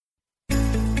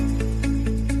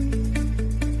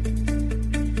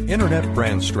Internet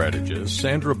brand strategist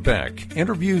Sandra Beck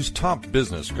interviews top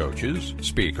business coaches,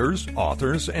 speakers,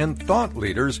 authors, and thought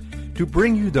leaders to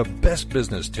bring you the best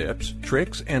business tips,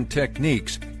 tricks, and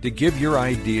techniques to give your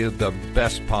idea the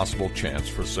best possible chance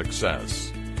for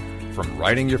success. From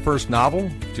writing your first novel,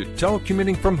 to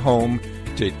telecommuting from home,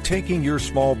 to taking your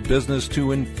small business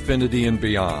to infinity and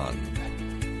beyond.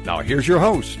 Now here's your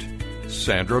host,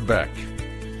 Sandra Beck.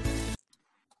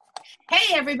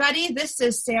 Hey everybody, this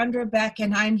is Sandra Beck,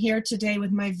 and I'm here today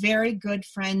with my very good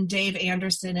friend Dave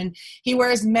Anderson, and he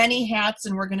wears many hats,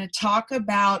 and we're going to talk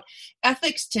about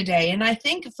ethics today. And I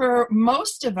think for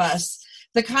most of us,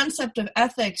 the concept of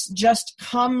ethics just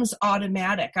comes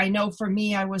automatic. I know for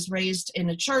me, I was raised in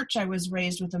a church, I was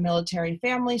raised with a military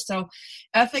family, so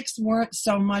ethics weren't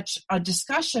so much a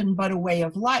discussion, but a way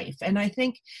of life. And I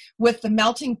think with the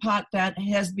melting pot that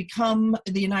has become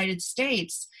the United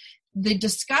States, the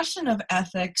discussion of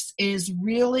ethics is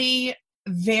really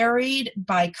varied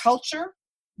by culture,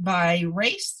 by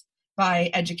race, by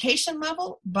education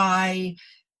level, by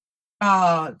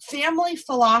family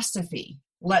philosophy,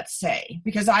 let's say,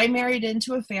 because I married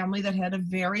into a family that had a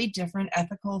very different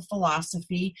ethical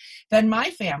philosophy than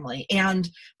my family. And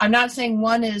I'm not saying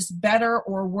one is better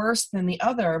or worse than the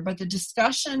other, but the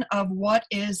discussion of what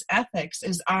is ethics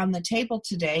is on the table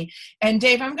today. And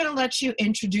Dave, I'm going to let you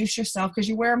introduce yourself because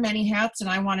you wear many hats, and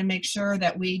I want to make sure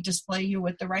that we display you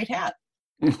with the right hat.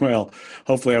 Well,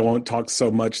 hopefully I won't talk so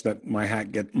much that my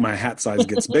hat size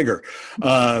gets bigger.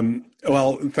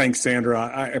 Well, thanks, Sandra.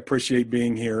 I appreciate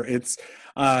being here.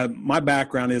 My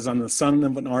background is I'm the son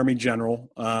of an Army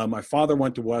general. My father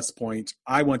went to West Point.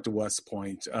 I went to West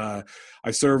Point.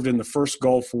 I served in the first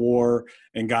Gulf War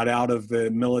and got out of the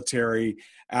military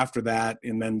after that,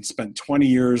 and then spent 20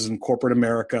 years in corporate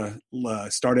America.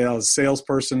 Started out as a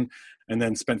salesperson, and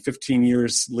then spent 15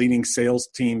 years leading sales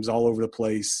teams all over the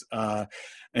place.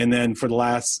 And then for the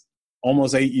last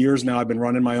almost 8 years now, I've been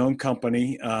running my own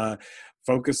company,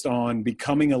 focused on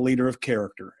becoming a leader of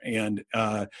character. And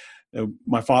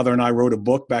my father and I wrote a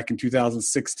book back in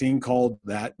 2016 called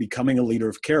that, Becoming a Leader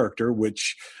of Character,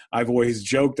 which I've always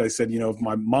joked. I said, if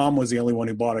my mom was the only one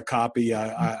who bought a copy,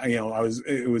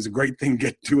 it was a great thing to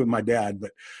get to with my dad.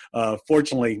 But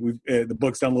fortunately, the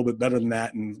book's done a little bit better than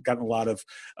that and gotten a lot of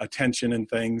attention and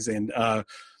things. And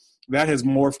that has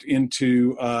morphed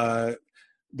into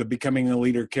the Becoming a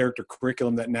Leader of Character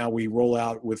curriculum that now we roll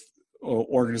out with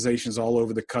organizations all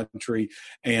over the country.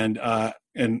 And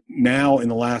now in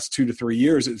the last 2 to 3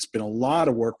 years, it's been a lot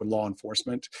of work with law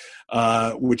enforcement,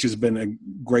 which has been a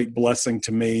great blessing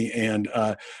to me and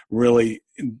really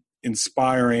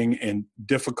inspiring and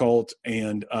difficult.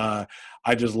 And I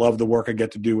just love the work I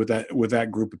get to do with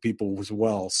that group of people as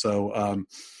well. So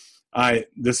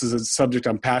this is a subject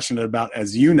I'm passionate about,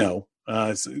 as you know,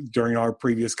 during our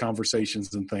previous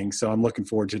conversations and things. So I'm looking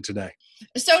forward to today.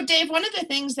 So Dave, one of the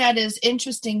things that is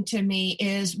interesting to me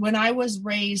is when I was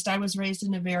raised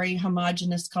in a very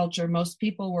homogenous culture. Most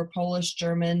people were Polish,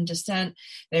 German descent.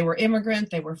 They were immigrant.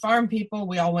 They were farm people.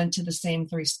 We all went to the same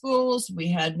 3 schools. We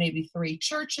had maybe 3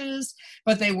 churches,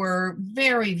 but they were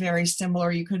very, very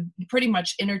similar. You could pretty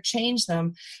much interchange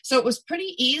them. So it was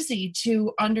pretty easy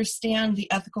to understand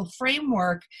the ethical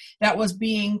framework that was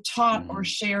being taught or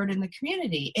shared in the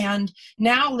community. And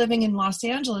now living in Los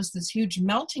Angeles, this huge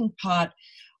melting pot,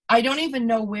 I don't even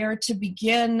know where to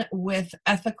begin with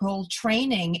ethical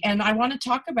training. And I want to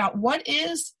talk about what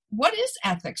is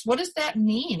ethics? What does that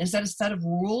mean? Is that a set of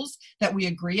rules that we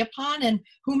agree upon? And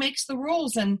who makes the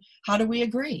rules? And how do we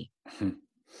agree?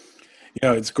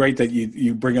 It's great that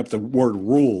you bring up the word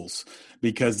rules,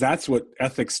 because that's what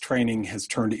ethics training has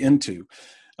turned into.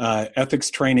 Ethics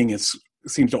training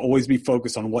seems to always be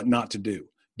focused on what not to do.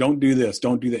 Don't do this.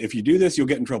 Don't do that. If you do this, you'll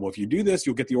get in trouble. If you do this,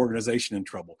 you'll get the organization in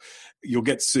trouble. You'll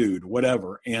get sued,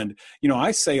 whatever. And,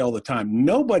 I say all the time,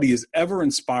 nobody is ever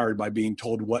inspired by being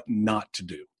told what not to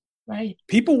do. Right.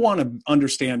 People want to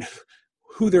understand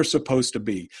who they're supposed to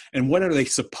be and what are they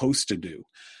supposed to do.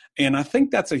 And I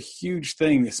think that's a huge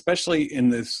thing, especially in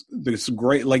this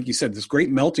great, like you said, this great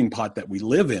melting pot that we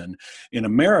live in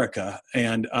America.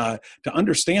 And to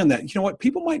understand that,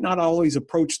 people might not always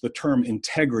approach the term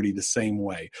integrity the same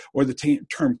way, or the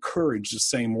term courage the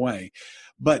same way.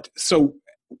 But so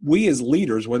we as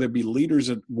leaders, whether it be leaders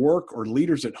at work or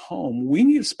leaders at home, we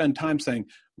need to spend time saying,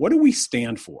 what do we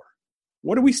stand for?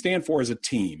 What do we stand for as a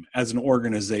team, as an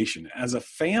organization, as a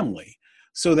family,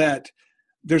 so that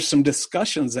there's some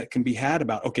discussions that can be had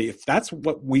about, okay, if that's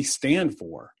what we stand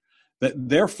for, that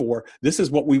therefore this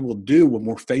is what we will do when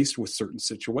we're faced with certain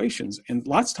situations. And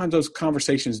lots of times those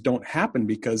conversations don't happen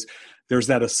because there's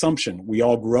that assumption we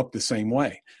all grew up the same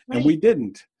way. Right. And we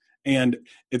didn't. And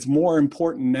it's more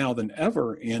important now than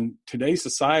ever in today's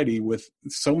society with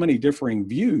so many differing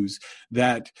views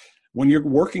that when you're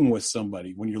working with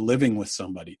somebody, when you're living with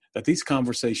somebody, that these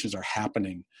conversations are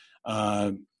happening.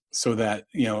 So that,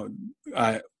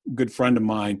 a good friend of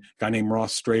mine, a guy named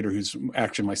Ross Strader, who's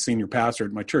actually my senior pastor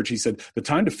at my church, he said, the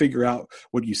time to figure out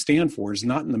what you stand for is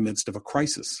not in the midst of a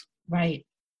crisis. Right.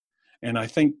 And I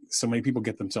think so many people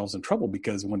get themselves in trouble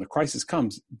because when the crisis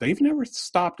comes, they've never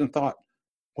stopped and thought,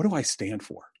 what do I stand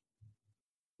for?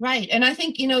 Right. And I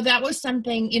think, that was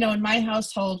something, in my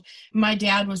household, my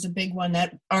dad was a big one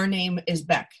that our name is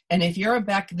Beck. And if you're a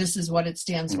Beck, this is what it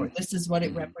stands for. This is what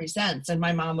it represents. And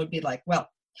my mom would be like, well,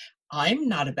 I'm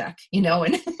not a Beck, and,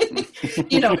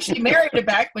 she married a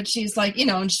Beck, but she's like,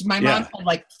 my mom had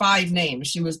like 5 names.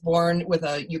 She was born with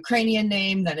a Ukrainian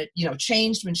name, then it,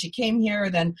 changed when she came here.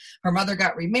 Then her mother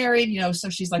got remarried, so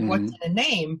she's like, what's in a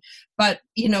name? But,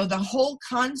 the whole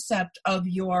concept of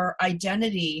your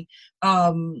identity,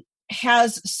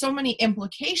 has so many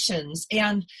implications,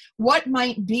 and what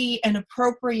might be an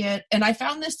appropriate, and I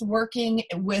found this working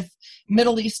with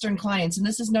Middle Eastern clients, and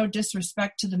this is no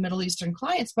disrespect to the Middle Eastern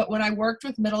clients, but when I worked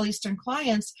with Middle Eastern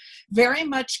clients, very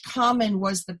much common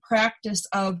was the practice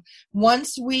of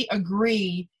once we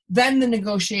agree, then the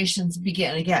negotiations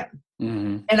begin again.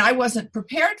 And I wasn't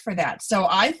prepared for that. So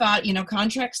I thought,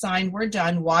 contract signed, we're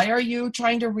done. Why are you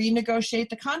trying to renegotiate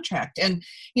the contract? And,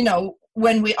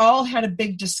 when we all had a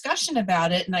big discussion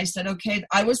about it, and I said, okay,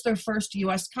 I was their first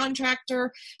U.S.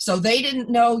 contractor, so they didn't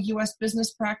know U.S.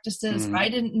 business practices. I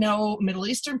didn't know Middle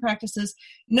Eastern practices.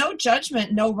 No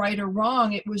judgment, no right or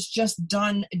wrong. It was just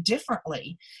done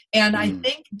differently. And I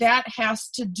think that has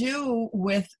to do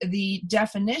with the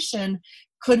definition.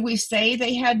 Could we say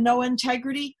they had no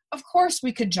integrity? Of course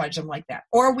we could judge them like that.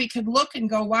 Or we could look and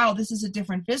go, wow, this is a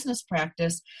different business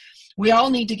practice. We all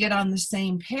need to get on the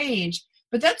same page.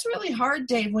 But that's really hard,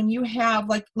 Dave, when you have,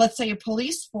 like, let's say a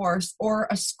police force or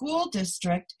a school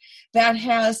district that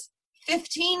has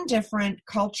 15 different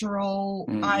cultural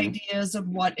ideas of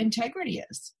what integrity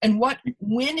is and what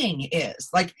winning is.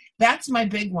 Like, that's my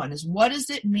big one, is what does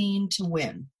it mean to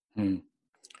win?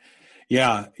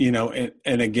 Yeah,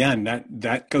 and again,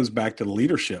 that goes back to the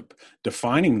leadership,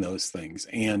 defining those things,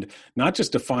 and not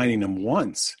just defining them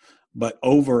once, but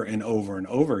over and over and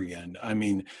over again. I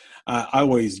mean, I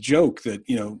always joke that,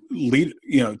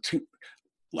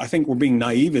 I think we're being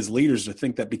naive as leaders to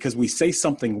think that because we say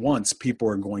something once, people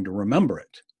are going to remember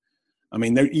it. I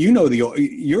mean,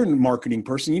 you're a marketing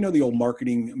person, the old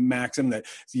marketing maxim that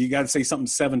you got to say something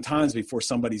 7 times before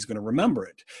somebody's going to remember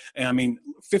it. And I mean,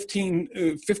 15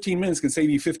 minutes can save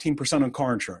you 15% on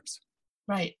car insurance.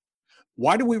 Right.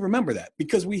 Why do we remember that?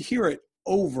 Because we hear it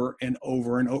over and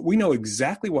over and over. We know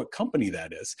exactly what company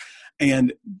that is.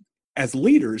 And as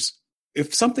leaders,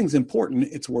 if something's important,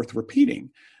 it's worth repeating.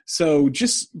 So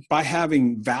just by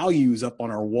having values up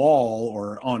on our wall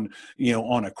or on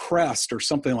a crest or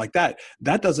something like that,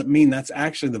 that doesn't mean that's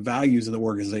actually the values that the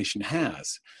organization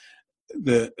has.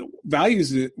 The values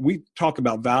that we talk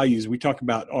about we talk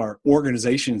about our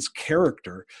organization's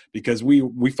character, because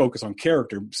we focus on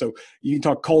character. So you can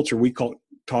talk culture, we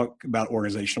talk about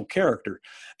organizational character,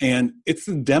 and it's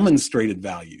the demonstrated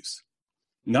values,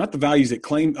 not the values that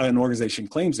an organization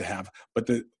claims to have, but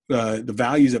the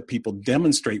values that people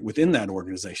demonstrate within that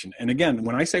organization. And again,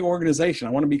 when I say organization,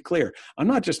 I want to be clear. I'm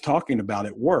not just talking about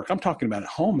at work. I'm talking about at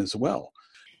home as well.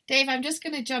 Dave, I'm just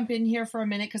going to jump in here for a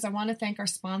minute because I want to thank our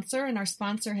sponsor, and our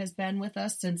sponsor has been with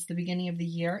us since the beginning of the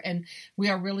year, and we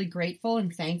are really grateful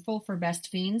and thankful for Best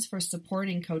Fiends for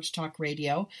supporting Coach Talk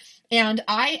Radio. And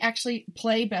I actually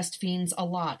play Best Fiends a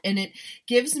lot, and it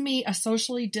gives me a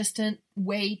socially distant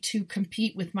way to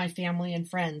compete with my family and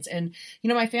friends. And,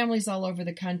 my family's all over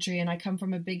the country, and I come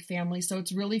from a big family, so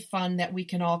it's really fun that we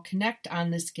can all connect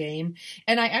on this game.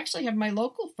 And I actually have my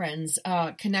local friends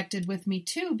connected with me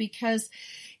too, because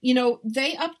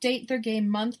they update their game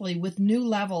monthly with new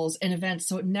levels and events,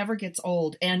 so it never gets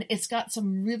old. And it's got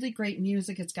some really great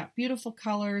music. It's got beautiful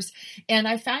colors. And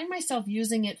I find myself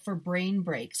using it for brain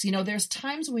breaks. There's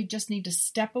times we just need to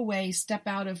step away, step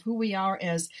out of who we are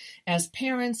as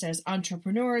parents, as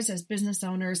entrepreneurs, as business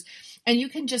owners. And you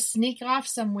can just sneak off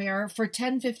somewhere for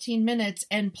 10, 15 minutes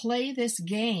and play this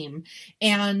game.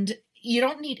 And you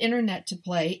don't need internet to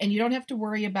play, and you don't have to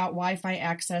worry about Wi-Fi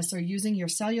access or using your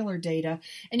cellular data,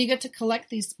 and you get to collect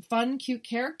these fun, cute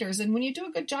characters. And when you do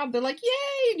a good job, they're like,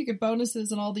 yay, and you get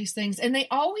bonuses and all these things. And they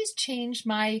always change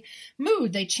my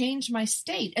mood. They change my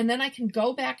state. And then I can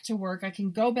go back to work. I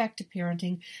can go back to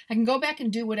parenting. I can go back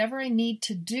and do whatever I need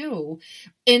to do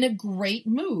in a great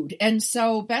mood. And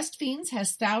so Best Fiends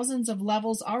has thousands of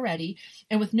levels already.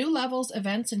 And with new levels,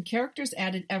 events, and characters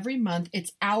added every month,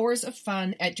 it's hours of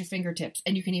fun at your fingertips.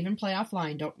 And you can even play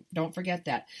offline. Don't forget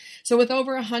that. So with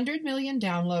over 100 million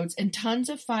downloads and tons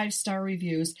of 5-star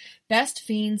reviews, Best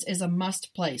Fiends is a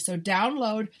must play. So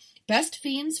download Best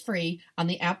Fiends free on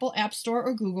the Apple App Store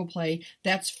or Google Play.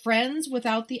 That's Friends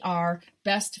without the R,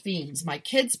 Best Fiends. My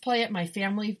kids play it. My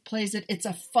family plays it. It's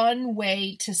a fun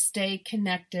way to stay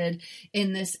connected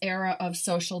in this era of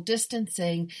social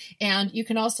distancing. And you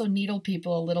can also needle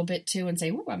people a little bit too and say,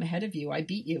 "Ooh, I'm ahead of you. I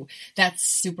beat you." That's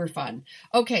super fun.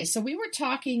 Okay, so we were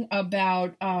talking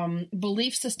about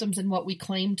belief systems and what we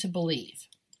claim to believe.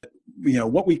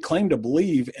 What we claim to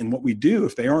believe and what we do,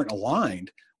 if they aren't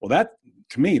aligned, well, that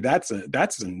to me, that's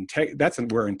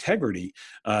where integrity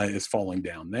is falling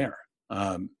down there.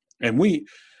 And we,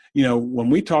 when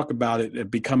we talk about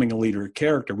it, becoming a leader of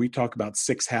character, we talk about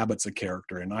 6 habits of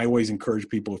character. And I always encourage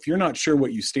people, if you're not sure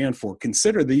what you stand for,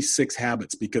 consider these 6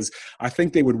 habits, because I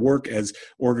think they would work as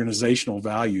organizational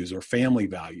values or family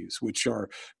values, which are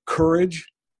courage,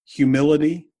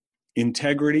 humility,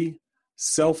 integrity,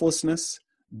 selflessness,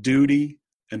 duty,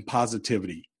 and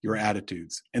positivity, your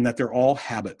attitudes, and that they're all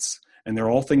habits. And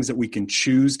they're all things that we can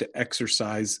choose to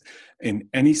exercise in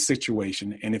any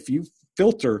situation. And if you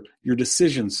filter your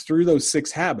decisions through those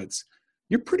 6 habits,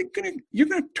 you're going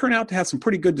to turn out to have some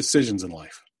pretty good decisions in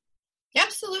life.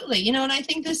 Absolutely. And I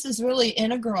think this is really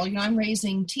integral. I'm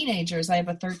raising teenagers. I have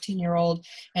a 13-year-old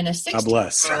and a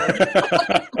 16-year-old.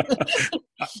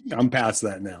 I'm past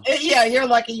that now. Yeah, you're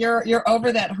lucky. You're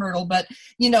over that hurdle. But,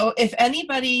 if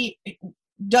anybody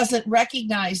doesn't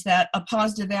recognize that a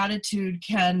positive attitude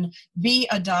can be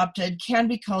adopted, can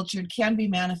be cultured, can be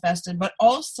manifested, but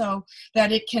also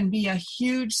that it can be a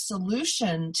huge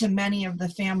solution to many of the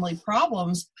family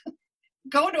problems,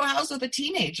 go to a house with a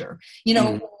teenager.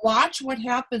 Watch what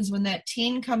happens when that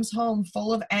teen comes home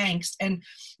full of angst and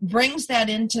brings that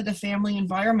into the family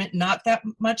environment. Not that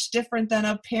much different than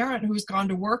a parent who's gone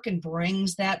to work and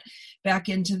brings that back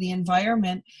into the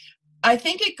environment. I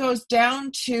think it goes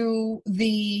down to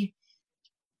the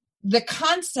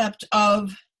concept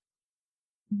of,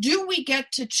 do we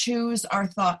get to choose our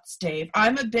thoughts, Dave?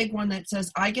 I'm a big one that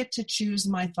says I get to choose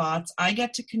my thoughts. I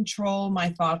get to control my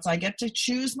thoughts. I get to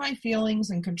choose my feelings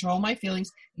and control my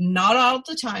feelings. Not all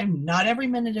the time, not every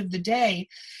minute of the day,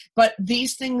 but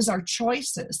these things are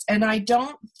choices. And I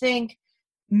don't think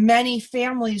many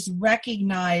families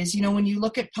recognize, when you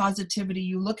look at positivity,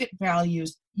 you look at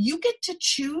values, you get to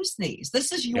choose these.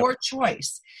 This is your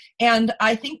choice. And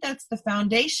I think that's the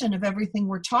foundation of everything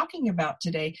we're talking about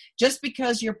today. Just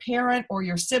because your parent or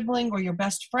your sibling or your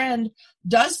best friend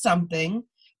does something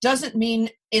doesn't mean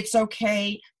it's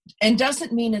okay, and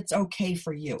doesn't mean it's okay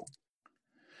for you.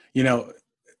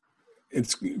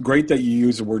 It's great that you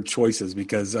use the word choices,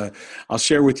 because I'll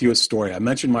share with you a story. I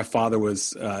mentioned my father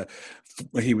was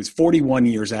he was 41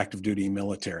 years active duty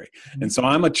military. And so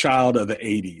I'm a child of the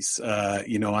 80s.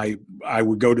 I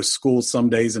would go to school some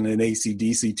days in an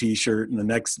AC/DC t-shirt, and the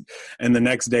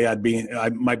next day I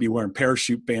might be wearing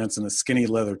parachute pants and a skinny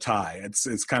leather tie.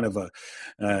 It's kind of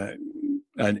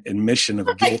an admission of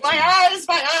guilt. My eyes.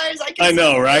 I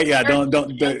know, right? Yeah. Don't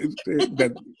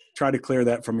try to clear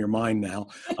that from your mind now.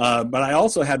 But I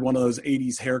also had one of those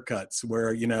 80s haircuts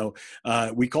where,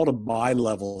 we called them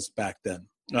bi-levels back then.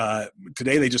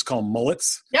 Today they just call them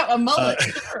mullets. Yeah, a mullet.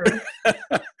 Sure.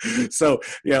 So,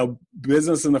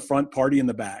 business in the front, party in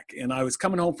the back. And I was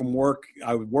coming home from work.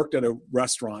 I worked at a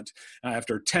restaurant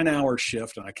after a 10-hour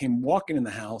shift, and I came walking in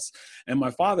the house, and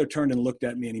my father turned and looked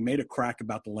at me, and he made a crack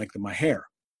about the length of my hair.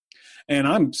 And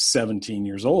I'm 17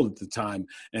 years old at the time.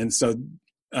 And so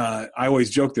I always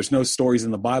joke, there's no stories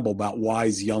in the Bible about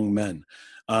wise young men.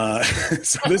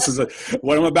 So this is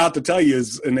what I'm about to tell you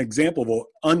is an example of an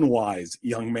unwise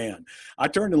young man. I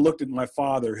turned and looked at my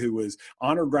father, who was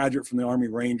honor graduate from the Army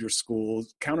Ranger School,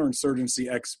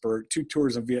 counterinsurgency expert, 2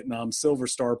 tours in Vietnam, Silver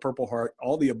Star, Purple Heart,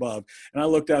 all the above. And I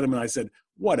looked at him and I said,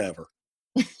 whatever.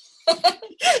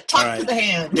 Talk to the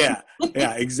hand.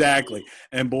 Yeah, exactly.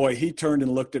 And boy, he turned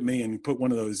and looked at me and put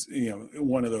one of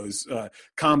those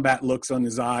combat looks on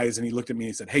his eyes. And he looked at me and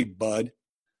he said, "Hey, bud,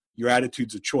 your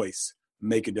attitude's a choice.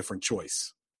 Make a different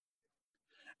choice."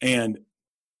 And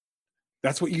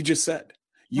that's what you just said.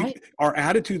 Right. Our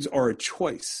attitudes are a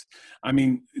choice. I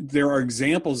mean, there are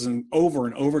examples and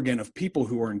over again of people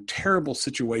who are in terrible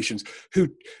situations who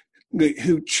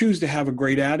choose to have a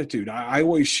great attitude. I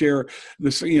always share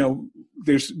this,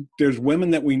 there's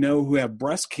women that we know who have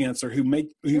breast cancer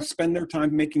who spend their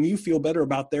time making you feel better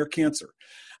about their cancer.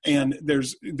 And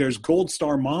there's gold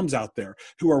star moms out there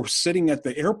who are sitting at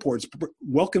the airports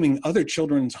welcoming other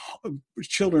children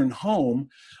home,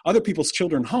 other people's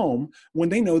children home, when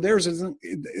they know theirs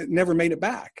never made it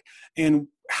back. And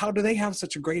how do they have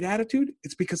such a great attitude?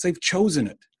 It's because they've chosen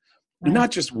it. Right.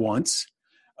 Not just once.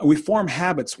 We form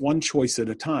habits one choice at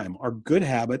a time. Our good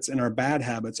habits and our bad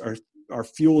habits are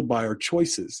fueled by our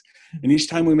choices. And each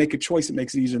time we make a choice, it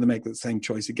makes it easier to make the same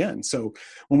choice again. So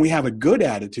when we have a good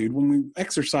attitude, when we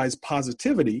exercise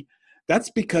positivity,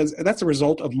 that's a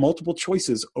result of multiple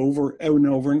choices over and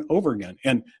over and over again.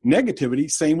 And negativity,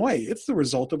 same way. It's the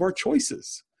result of our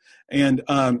choices. And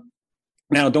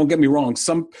now, don't get me wrong.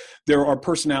 There are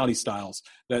personality styles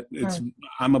that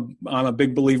I'm a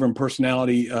big believer in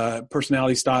personality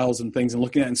styles and things, and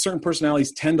looking at. And certain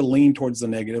personalities tend to lean towards the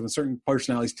negative, and certain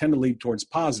personalities tend to lean towards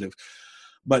positive.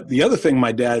 But the other thing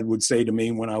my dad would say to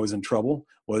me when I was in trouble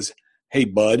was, "Hey,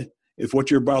 bud, if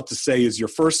what you're about to say is your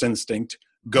first instinct,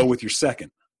 go with your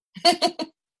second."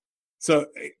 So,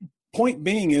 point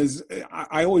being is,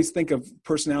 I always think of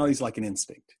personalities like an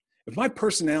instinct. If my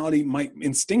personality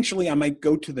I might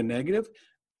go to the negative,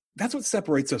 that's what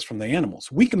separates us from the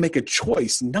animals. We can make a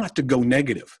choice not to go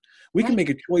negative. We can make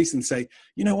a choice and say,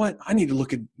 you know what, I need to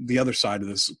look at the other side of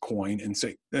this coin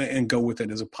and go with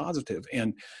it as a positive.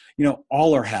 And,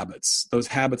 all our habits, those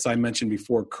habits I mentioned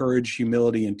before, courage,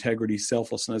 humility, integrity,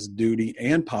 selflessness, duty,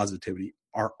 and positivity,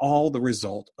 are all the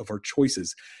result of our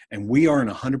choices. And we are in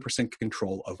 100%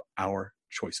 control of our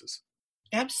choices.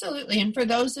 Absolutely. And for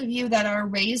those of you that are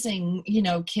raising,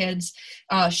 kids,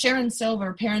 Sharon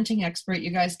Silver, parenting expert,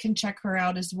 you guys can check her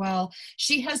out as well.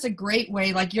 She has a great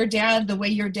way, like your dad, the way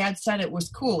your dad said it was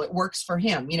cool. It works for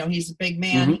him. He's a big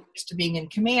man. Mm-hmm. He's used to being in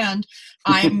command.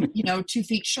 I'm, 2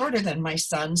 feet shorter than my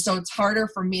son. So it's harder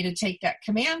for me to take that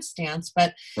command stance.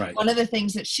 But one of the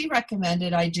things that she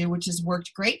recommended I do, which has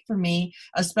worked great for me,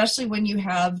 especially when you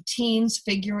have teens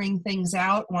figuring things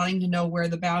out, wanting to know where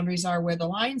the boundaries are, where the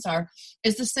lines are,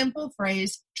 is the simple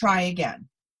phrase, try again.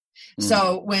 Mm.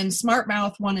 So when Smart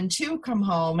Mouth 1 and 2 come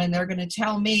home and they're going to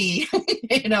tell me,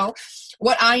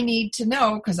 what I need to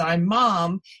know because I'm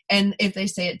mom, and if they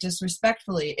say it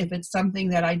disrespectfully, if it's something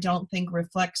that I don't think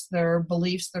reflects their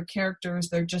beliefs, their characters,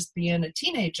 they're just being a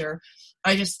teenager,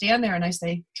 I just stand there and I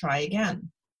say, try again.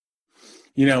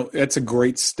 That's a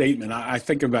great statement. I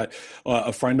think about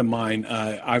a friend of mine.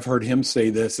 I've heard him say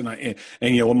this, and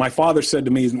what my father said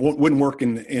to me wouldn't work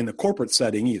in a corporate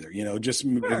setting either. Just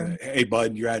sure. Hey,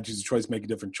 bud, your attitude's a choice. Make a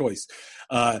different choice.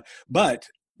 But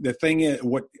the thing is,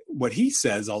 what he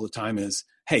says all the time is,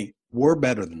 "Hey, we're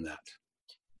better than that.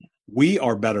 We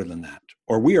are better than that."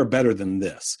 Or we are better than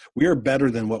this. We are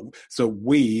better than what. So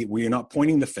we are not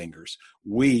pointing the fingers.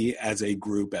 We as a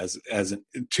group, as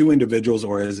two individuals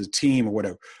or as a team or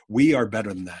whatever, we are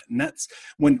better than that. And that's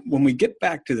when we get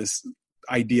back to this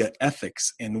idea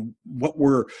ethics and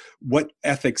what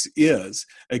ethics is.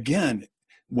 Again,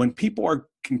 when people are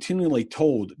continually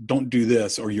told, "Don't do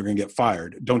this or you're going to get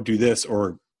fired. Don't do this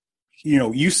or."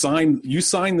 You sign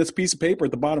this piece of paper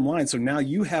at the bottom line. So now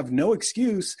you have no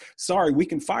excuse. Sorry, we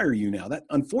can fire you now. That,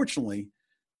 unfortunately,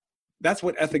 that's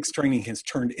what ethics training has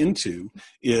turned into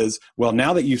is, well,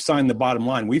 now that you've signed the bottom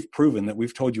line, we've proven that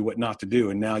we've told you what not to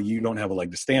do. And now you don't have a leg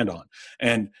to stand on.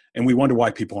 And we wonder why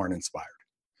people aren't inspired.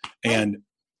 And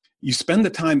you spend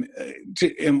the time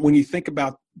and when you think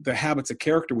about the habits of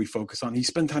character we focus on, you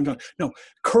spend time on, no,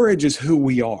 courage is who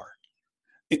we are.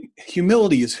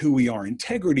 Humility is who we are.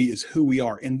 Integrity is who we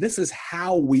are. And this is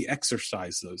how we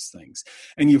exercise those things.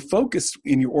 And you focus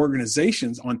in your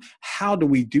organizations on how do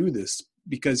we do this?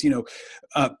 Because,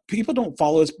 people don't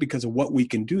follow us because of what we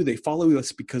can do. They follow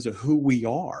us because of who we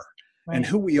are. Right. And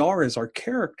who we are is our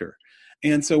character.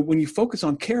 And so when you focus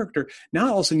on character,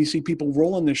 now all of a sudden you see people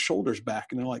rolling their shoulders back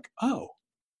and they're like, oh,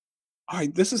 all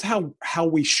right, this is how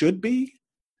we should be.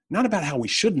 Not about how we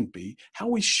shouldn't be, how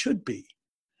we should be.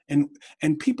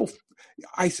 And people,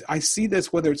 I see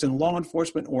this whether it's in law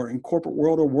enforcement or in corporate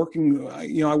world or working,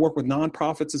 I work with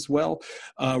nonprofits as well,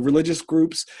 religious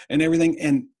groups and everything.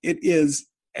 And it is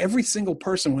every single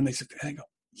person when they sit there, they go,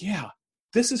 yeah,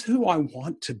 this is who I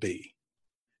want to be.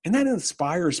 And that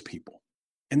inspires people.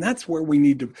 And that's where we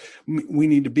need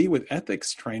to be with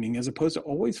ethics training as opposed to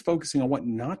always focusing on what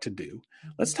not to do.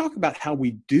 Let's talk about how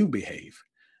we do behave.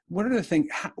 What are the things?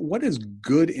 What does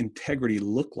good integrity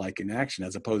look like in action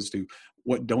as opposed to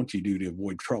what don't you do to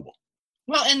avoid trouble?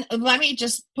 Well, and let me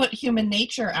just put human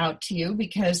nature out to you,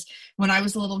 because when I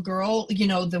was a little girl,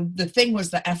 the thing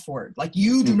was the F word. Like,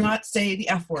 you do not say the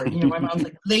F word. My mom's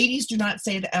like, ladies do not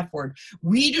say the F word.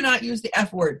 We do not use the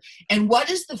F word. And what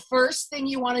is the first thing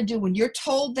you want to do when you're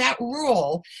told that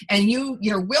rule and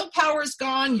your willpower is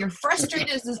gone, you're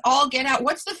frustrated as all get out?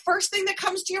 What's the first thing that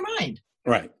comes to your mind?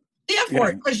 Right. The F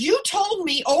word. Because you told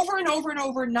me over and over and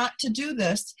over not to do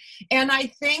this. And I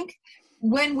think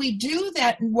when we do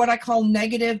that, what I call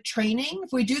negative training,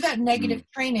 if we do that negative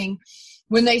training,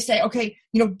 when they say, okay,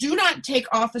 do not take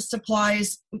office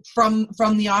supplies from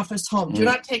the office home. Do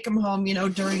not take them home,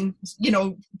 during,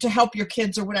 to help your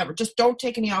kids or whatever. Just don't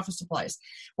take any office supplies.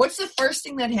 What's the first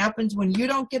thing that happens when you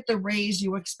don't get the raise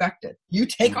you expected? You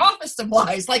take office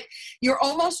supplies. Like, you're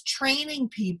almost training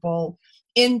people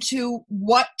into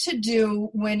what to do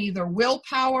when either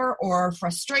willpower or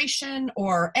frustration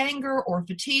or anger or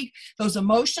fatigue, those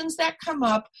emotions that come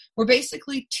up, we're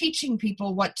basically teaching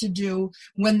people what to do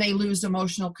when they lose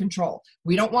emotional control.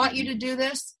 We don't want you to do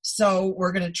this, so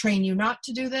we're going to train you not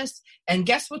to do this. And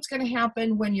guess what's going to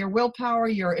happen when your willpower,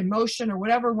 your emotion, or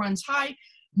whatever runs high?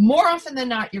 More often than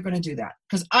not, you're going to do that,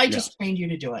 because I just trained you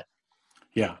to do it.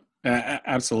 Yeah,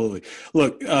 absolutely.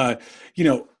 Look,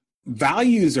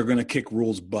 values are going to kick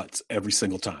rules' butts every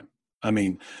single time. I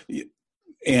mean,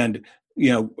 and,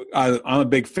 I'm a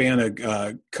big fan of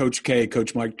Coach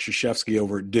Mike Krzyzewski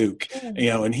over at Duke,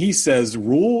 and he says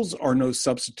rules are no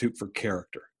substitute for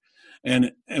character.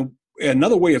 And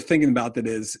another way of thinking about that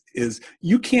is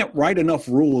you can't write enough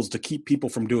rules to keep people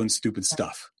from doing stupid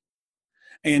stuff.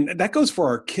 And that goes for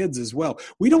our kids as well.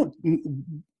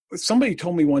 Somebody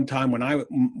told me one time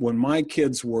when my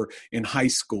kids were in high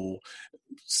school,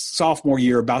 sophomore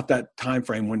year, about that time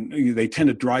frame when they tend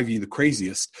to drive you the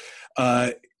craziest,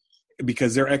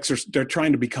 because they're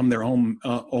trying to become their own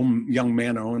young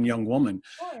man or own young woman,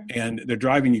 and they're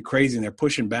driving you crazy and they're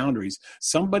pushing boundaries.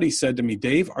 Somebody said to me,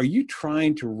 Dave, are you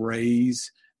trying to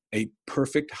raise a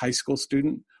perfect high school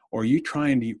student, or are you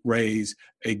trying to raise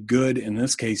a good, in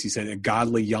this case, he said, a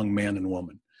godly young man and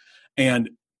woman? And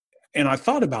I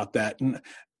thought about that, and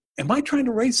am I trying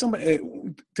to raise somebody?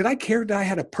 Did I care that I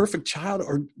had a perfect child,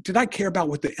 or did I care about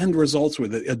what the end results were,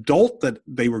 the adult that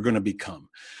they were going to become?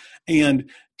 And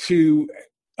to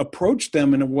approach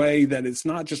them in a way that it's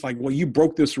not just like, well, you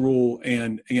broke this rule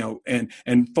and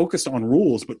focus on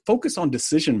rules, but focus on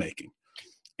decision making.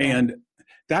 And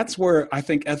that's where I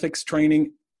think ethics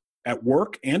training at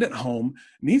work and at home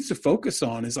needs to focus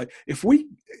on, is like, if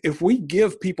we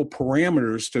give people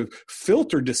parameters to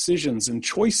filter decisions and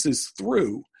choices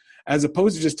through, as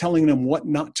opposed to just telling them what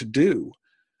not to do,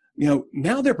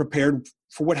 now they're prepared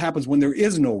for what happens when there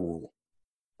is no rule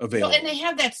available. Well, and they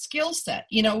have that skill set.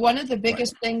 One of the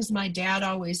biggest things my dad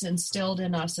always instilled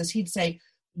in us is he'd say,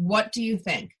 what do you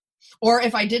think? Or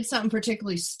if I did something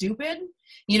particularly stupid,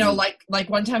 like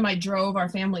one time I drove our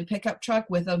family pickup truck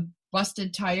with a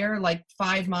busted tire, like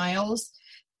 5 miles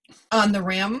on the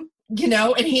rim, and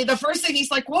the first thing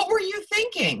he's like, what were you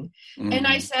thinking? And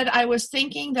I said, I was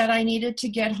thinking that I needed to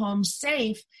get home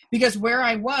safe, because where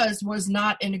I was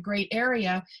not in a great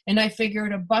area. And I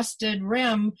figured a busted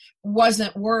rim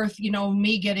wasn't worth,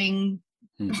 me getting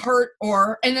hurt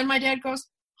and then my dad goes,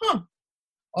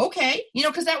 okay,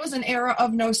 because that was an era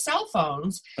of no cell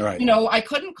phones. Right. I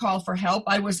couldn't call for help.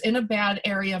 I was in a bad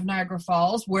area of Niagara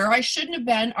Falls where I shouldn't have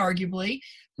been, arguably,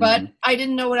 but I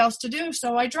didn't know what else to do,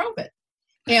 so I drove it.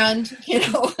 And,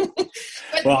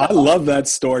 Well, I love that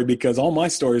story, because all my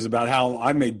stories about how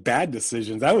I made bad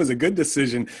decisions. That was a good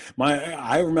decision.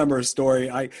 I remember a story.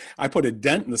 I put a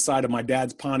dent in the side of my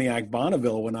dad's Pontiac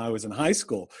Bonneville when I was in high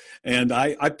school. And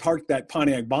I parked that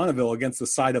Pontiac Bonneville against the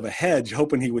side of a hedge,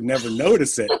 hoping he would never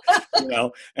notice it,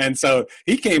 And so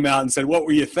he came out and said, what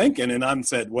were you thinking? And I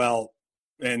said, well,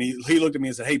 and he looked at me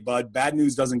and said, hey, bud, bad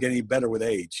news doesn't get any better with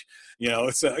age.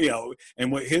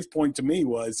 And what his point to me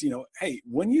was, hey,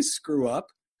 when you screw up,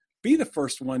 be the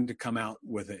first one to come out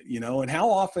with it, and how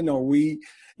often are we,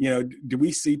 do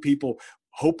we see people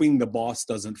hoping the boss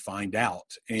doesn't find out,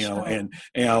 and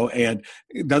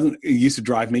it used to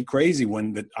drive me crazy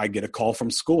when I get a call from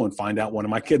school and find out one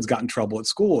of my kids got in trouble at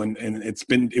school. And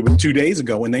it was 2 days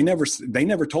ago, and they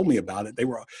never told me about it.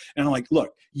 And I'm like,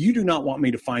 look, you do not want me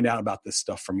to find out about this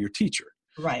stuff from your teacher.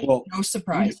 Right. Well, no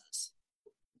surprises.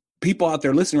 People out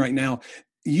there listening right now,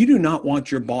 you do not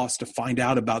want your boss to find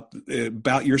out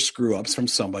about your screw ups from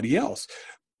somebody else.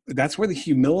 That's where the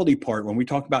humility part, when we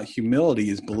talk about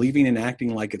humility, is believing and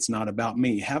acting like it's not about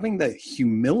me. Having the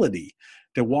humility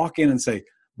to walk in and say,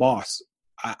 boss,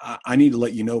 I need to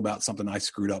let you know about something I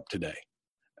screwed up today.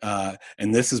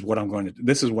 And this is what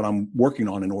I'm working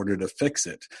on in order to fix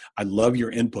it. I love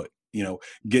your input.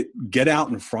 get out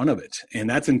in front of it. And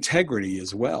that's integrity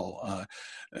as well.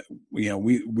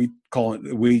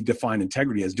 We define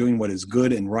integrity as doing what is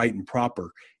good and right and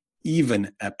proper,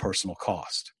 even at personal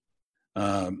cost.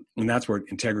 And that's where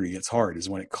integrity gets hard, is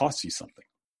when it costs you something.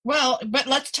 Well, but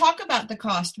let's talk about the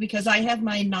cost, because I have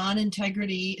my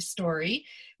non-integrity story.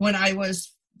 When I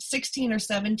was 16 or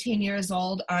 17 years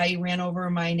old, I ran over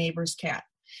my neighbor's cat.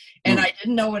 And I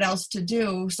didn't know what else to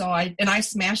do, so I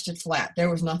smashed it flat. There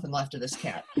was nothing left of this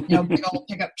cat. Big old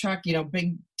pickup truck,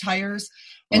 big tires.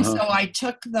 And so I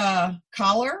took the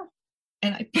collar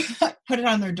and I put it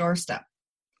on their doorstep,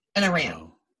 and I ran. Wow.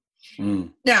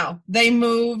 Mm. Now, they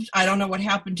moved. I don't know what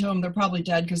happened to them. They're probably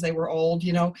dead because they were old,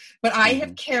 But I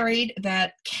have carried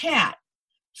that cat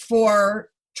for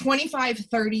 25,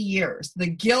 30 years. The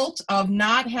guilt of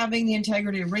not having the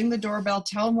integrity to ring the doorbell,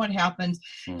 tell them what happened.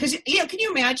 Because, can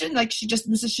you imagine, like,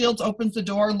 Mrs. Shields opens the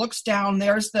door, looks down,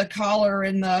 there's the collar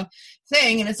and the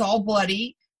thing, and it's all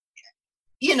bloody.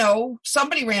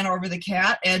 Somebody ran over the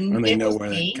cat, and they know where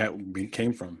the cat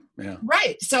came from. Yeah.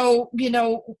 Right. So,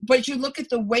 but you look at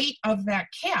the weight of that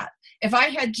cat. If I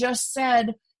had just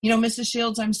said, Mrs.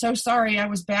 Shields, I'm so sorry, I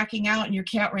was backing out and your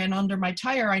cat ran under my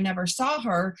tire, I never saw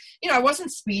her. I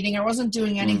wasn't speeding. I wasn't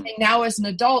doing anything. Now, as an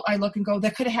adult, I look and go,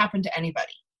 that could have happened to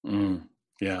anybody.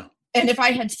 Yeah. And if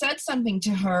I had said something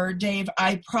to her, Dave,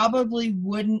 I probably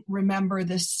wouldn't remember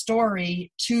this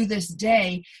story to this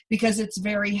day, because it's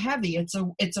very heavy. It's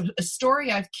a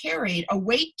story I've carried, a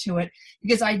weight to it,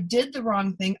 because I did the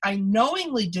wrong thing. I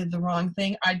knowingly did the wrong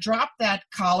thing. I dropped that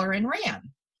collar and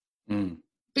ran.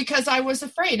 Because I was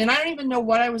afraid. And I don't even know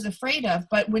what I was afraid of.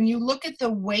 But when you look at the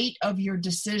weight of your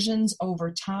decisions over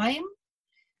time,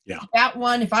 that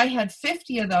one, if I had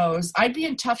 50 of those, I'd be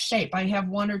in tough shape. I have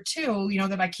one or two,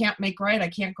 that I can't make right. I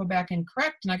can't go back and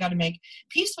correct, and I got to make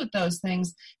peace with those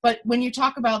things. But when you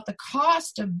talk about the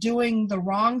cost of doing the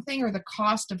wrong thing, or the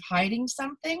cost of hiding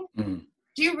something,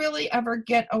 do you really ever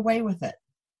get away with it?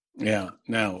 Yeah,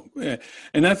 no.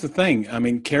 And that's the thing. I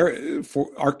mean, for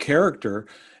our character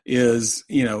is,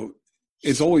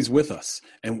 is always with us,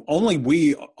 and only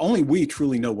we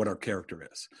truly know what our character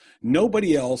is.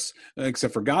 Nobody else,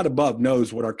 except for God above,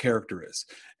 knows what our character is.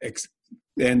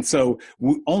 And so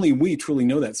only we truly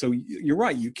know that. So you're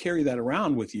right. You carry that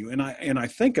around with you. And I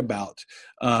think about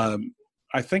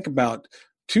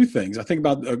two things. I think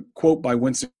about a quote by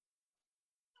Winston.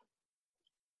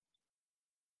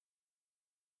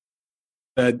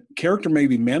 That character may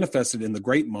be manifested in the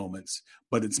great moments,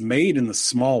 but it's made in the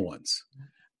small ones.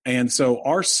 And so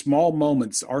our small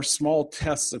moments, our small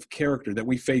tests of character that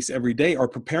we face every day are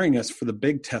preparing us for the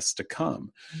big tests to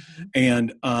come.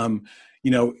 And,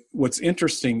 what's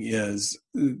interesting is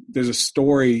there's a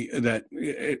story that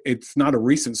it's not a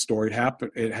recent story.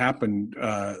 It happened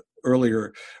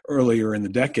earlier in the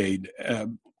decade.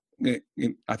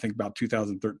 I think about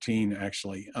 2013,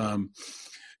 actually,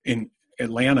 in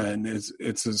Atlanta, and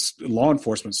it's a law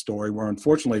enforcement story where,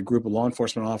 unfortunately, a group of law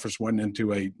enforcement officers went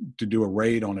to do a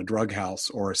raid on a drug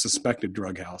house, or a suspected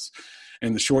drug house.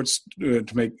 And the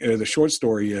short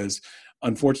story is,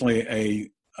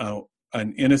 unfortunately,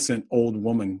 an innocent old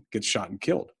woman gets shot and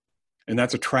killed, and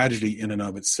that's a tragedy in and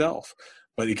of itself.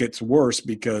 But it gets worse,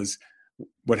 because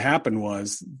what happened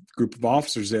was a group of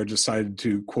officers there decided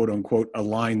to, quote unquote,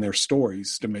 align their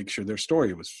stories to make sure their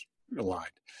story was aligned.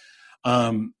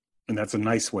 And that's a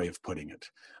nice way of putting it.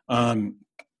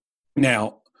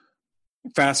 Now,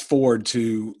 fast forward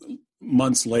to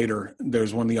months later,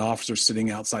 there's one of the officers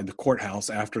sitting outside the courthouse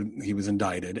after he was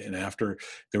indicted, and after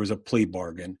there was a plea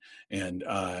bargain. And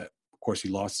of course, he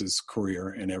lost his career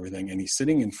and everything. And he's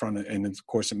sitting in front of, and of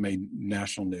course, it made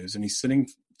national news. And he's sitting in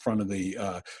front of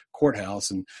the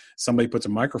courthouse, and somebody puts a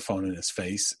microphone in his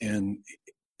face, and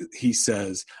he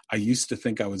says, "I used to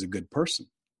think I was a good person."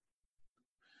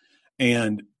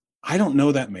 And I don't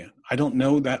know that man. I don't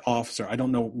know that officer. I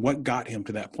don't know what got him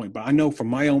to that point. But I know from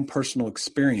my own personal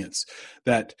experience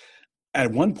that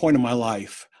at one point in my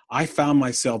life, I found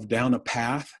myself down a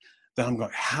path that I'm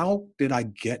going, how did I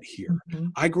get here?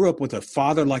 I grew up with a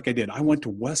father like I did. I went to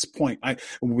West Point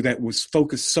that was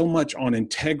focused so much on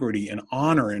integrity and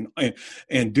honor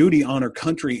and duty, honor,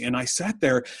 country. And I sat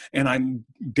there and I'm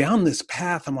down this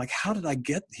path. I'm like, how did I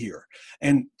get here?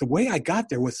 And the way I got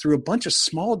there was through a bunch of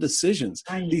small decisions,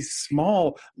 these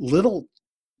small little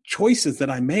choices that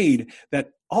I made that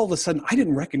all of a sudden I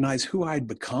didn't recognize who I had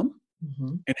become.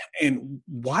 And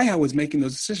why I was making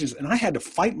those decisions. And I had to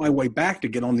fight my way back to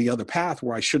get on the other path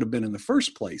where I should have been in the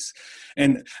first place.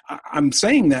 And I'm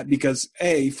saying that because,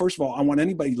 first of all, I want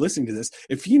anybody listening to this,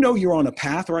 if you know you're on a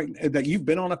path, right, that you've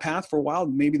been on a path for a while,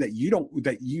 maybe that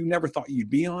you never thought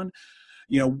you'd be on,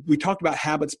 we talked about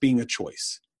habits being a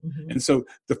choice. Mm-hmm. And so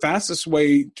the fastest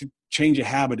way to change a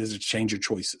habit is to change your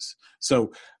choices.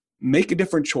 So make a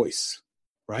different choice,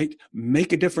 right?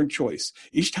 Make a different choice.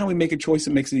 Each time we make a choice,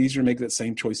 it makes it easier to make that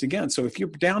same choice again. So if you're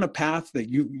down a path that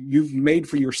you've made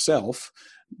for yourself,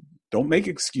 don't make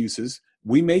excuses.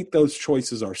 We make those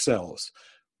choices ourselves.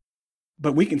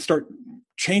 But we can start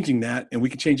changing that, and we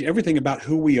can change everything about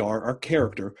who we are, our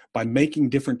character, by making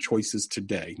different choices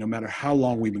today, no matter how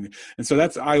long we've been. And so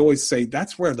I always say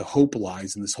that's where the hope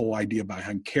lies in this whole idea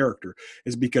behind character,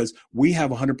 is because we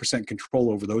have 100%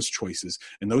 control over those choices,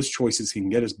 and those choices can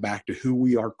get us back to who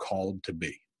we are called to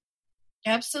be.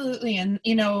 Absolutely. And,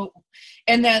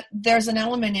 and that there's an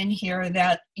element in here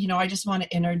that, I just want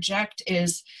to interject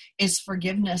is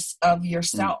forgiveness of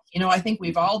yourself. I think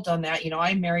we've all done that.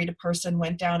 I married a person,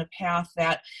 went down a path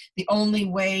that the only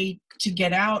way to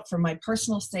get out for my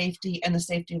personal safety and the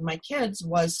safety of my kids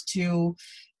was to,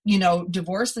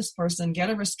 divorce this person, get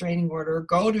a restraining order,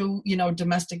 go to,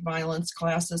 domestic violence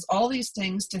classes, all these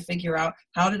things to figure out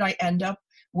how did I end up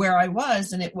where I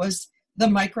was. And it was the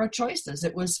micro choices.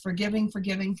 It was forgiving,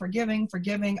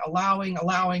 allowing.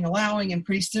 And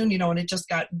pretty soon, and it just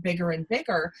got bigger and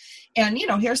bigger. And,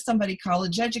 here's somebody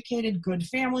college educated, good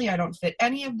family. I don't fit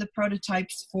any of the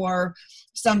prototypes for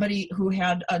somebody who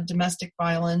had a domestic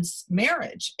violence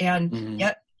marriage. And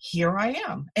yet here I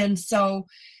am. And so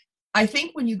I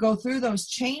think when you go through those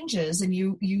changes and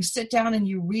you sit down and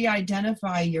you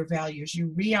re-identify your values,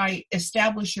 you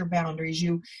re-establish your boundaries,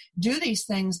 you do these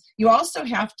things, you also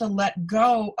have to let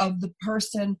go of the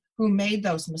person who made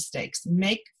those mistakes.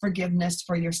 Make forgiveness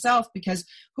for yourself, because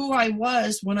who I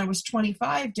was when I was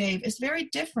 25, Dave, is very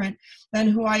different than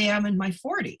who I am in my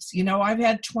 40s. I've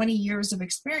had 20 years of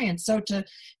experience. So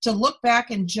to look back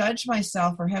and judge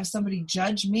myself, or have somebody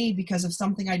judge me because of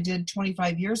something I did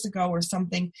 25 years ago, or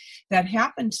something that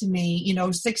happened to me,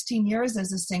 16 years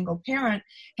as a single parent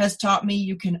has taught me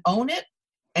you can own it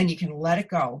and you can let it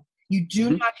go. You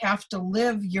do not have to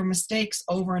live your mistakes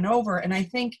over and over. And I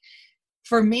think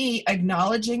for me,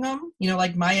 acknowledging them,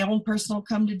 like my own personal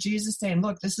come to Jesus saying,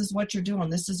 look, this is what you're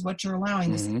doing. This is what you're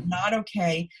allowing. This is not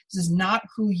okay. This is not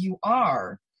who you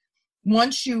are.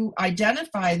 Once you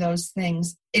identify those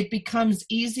things, it becomes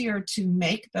easier to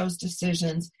make those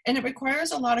decisions, and it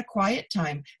requires a lot of quiet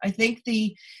time. I think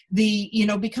the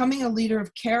becoming a leader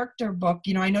of character book,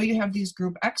 I know you have these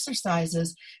group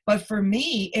exercises, but for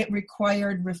me, it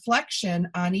required reflection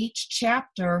on each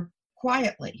chapter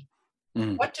quietly.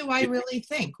 What do I really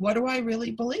think? What do I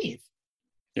really believe?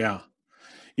 Yeah.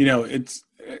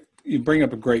 You bring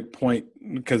up a great point,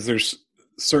 because there's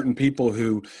certain people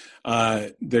who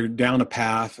they're down a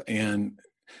path, and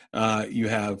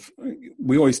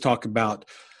we always talk about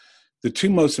the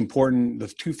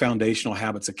two foundational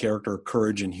habits of character are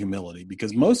courage and humility,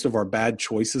 because most of our bad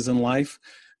choices in life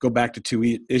go back to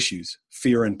two issues: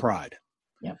 fear and pride.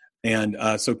 And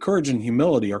so courage and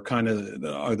humility are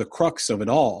are the crux of it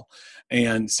all.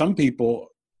 And some people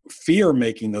fear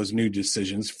making those new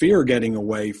decisions, fear getting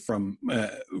away from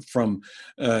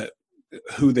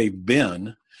who they've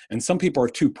been. And some people are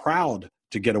too proud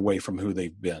to get away from who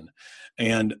they've been.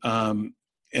 And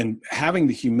having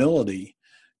the humility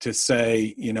to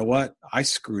say, you know what, I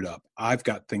screwed up. I've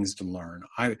got things to learn.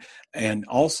 And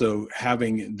also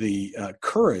having the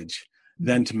courage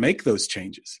then to make those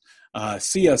changes.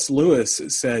 C.S. Lewis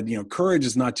said, courage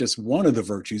is not just one of the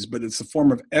virtues, but it's a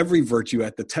form of every virtue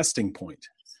at the testing point.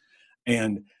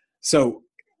 And so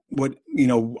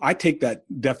I take that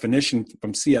definition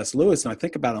from C.S. Lewis and I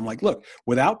think about it, I'm like, look,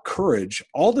 without courage,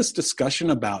 all this discussion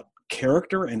about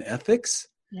character and ethics,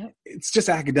 it's just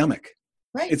academic.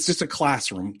 Right. It's just a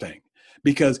classroom thing.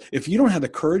 Because if you don't have the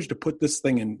courage to put this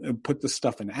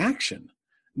stuff in action,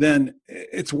 then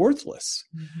it's worthless.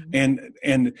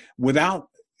 And without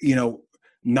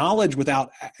knowledge without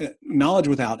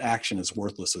action is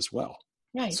worthless as well.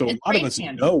 Right. So a lot of us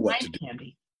know what to do.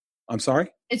 Candy. I'm sorry?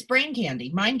 It's brain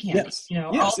candy, mind candy. Yes.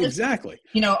 Yes, exactly.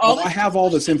 I have all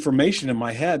this information in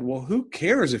my head. Well, who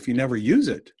cares if you never use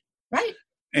it? Right.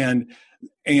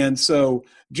 And so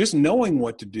just knowing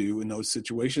what to do in those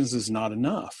situations is not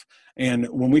enough. And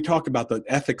when we talk about the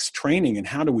ethics training and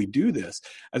how do we do this,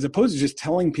 as opposed to just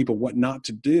telling people what not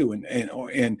to do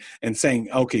and saying,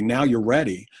 okay, now you're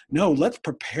ready. No, let's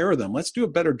prepare them. Let's do a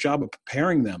better job of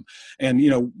preparing them. And,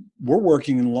 we're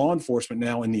working in law enforcement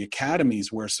now in the academies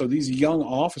so these young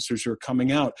officers who are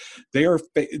coming out,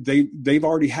 they've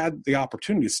already had the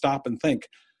opportunity to stop and think,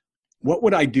 what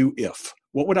would I do if?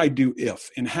 What would I do if?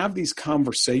 And have these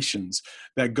conversations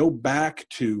that go back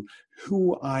to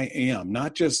who I am,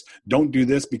 not just don't do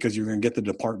this because you're going to get the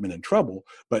department in trouble,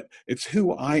 but it's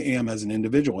who I am as an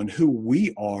individual and who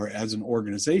we are as an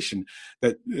organization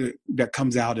that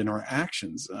comes out in our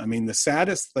actions. I mean, the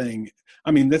saddest thing,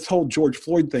 this whole George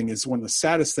Floyd thing is one of the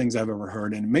saddest things I've ever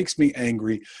heard, and it makes me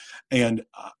angry. And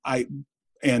I'm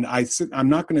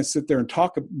not going to sit there and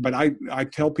talk, but I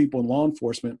tell people in law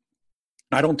enforcement,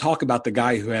 I don't talk about the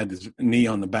guy who had his knee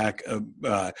on the back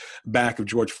of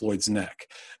George Floyd's neck.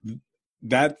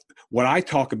 What I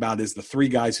talk about is the three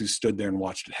guys who stood there and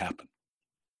watched it happen.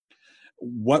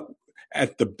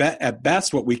 At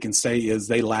best, what we can say is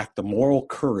they lack the moral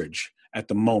courage at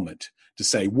the moment to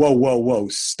say, whoa, whoa, whoa,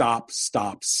 stop.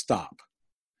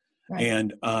 Right.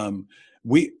 And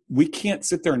we can't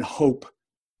sit there and hope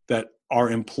that our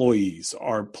employees,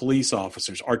 our police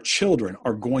officers, our children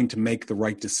are going to make the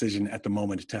right decision at the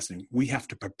moment of testing. We have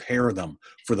to prepare them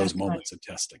for those moments of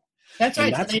testing. That's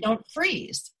right. So they don't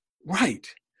freeze. Right.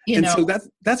 So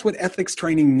that's what ethics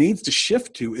training needs to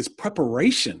shift to, is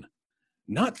preparation,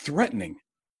 not threatening.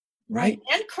 Right.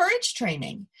 And courage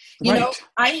training. You know,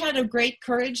 I had a great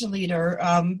courage leader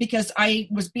because I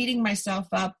was beating myself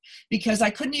up because I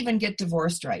couldn't even get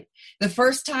divorced right. The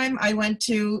first time I went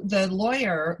to the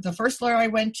first lawyer I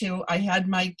went to, I had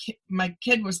my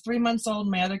kid was 3 months old.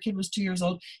 My other kid was 2 years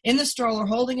old, in the stroller,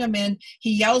 holding him in.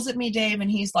 He yells at me, Dave, and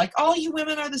he's like, all you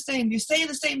women are the same. You say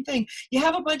the same thing. You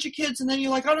have a bunch of kids, and then you're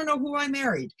like, I don't know who I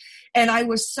married. And I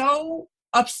was so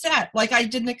upset, like I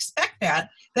didn't expect that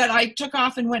I took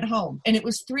off and went home. And it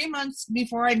was 3 months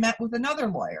before I met with another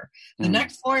lawyer. The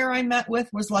next lawyer I met with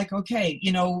was like, okay,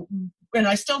 and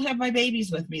I still have my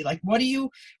babies with me. Like, what do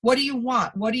you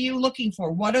want? What are you looking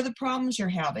for? What are the problems you're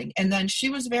having? And then she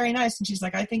was very nice. And she's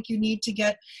like, I think you need to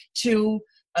get to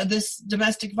this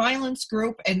domestic violence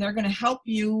group, and they're going to help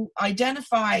you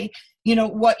identify,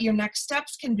 what your next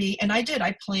steps can be. And I did.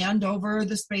 I planned over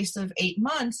the space of 8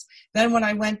 months. Then when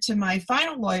I went to my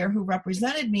final lawyer who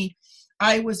represented me,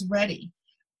 I was ready.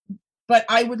 But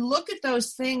I would look at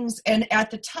those things, and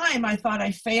at the time I thought I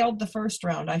failed the first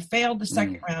round. I failed the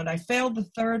second round. I failed the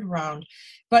third round.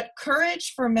 But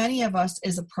courage for many of us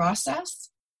is a process.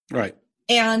 Right.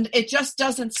 And it just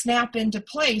doesn't snap into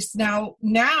place. Now,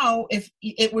 if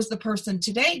it was the person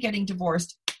today getting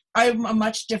divorced, I'm a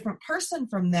much different person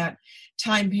from that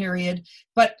time period.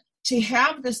 But to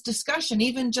have this discussion,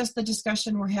 even just the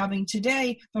discussion we're having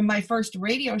today, from my first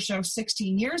radio show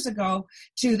 16 years ago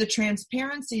to the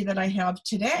transparency that I have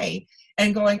today,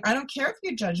 and going, I don't care if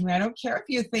you judge me. I don't care if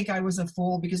you think I was a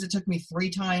fool because it took me 3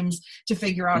 times to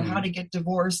figure out how to get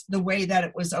divorced the way that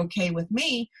it was okay with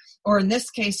me. Or in this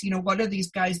case, what are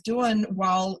these guys doing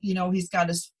while, he's got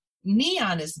his knee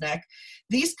on his neck?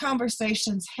 These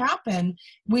conversations happen.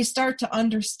 We start to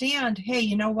understand, hey,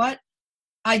 you know what?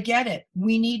 I get it.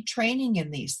 We need training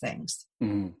in these things.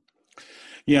 Mm-hmm.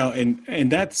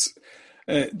 And that's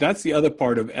the other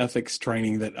part of ethics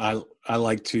training that I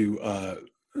like to,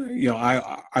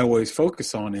 I always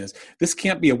focus on is this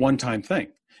can't be a one-time thing.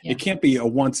 Yeah. It can't be a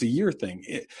once a year thing.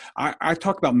 I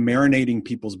talk about marinating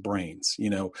people's brains.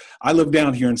 I live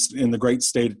down here in the great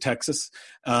state of Texas.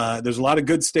 There's a lot of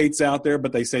good states out there,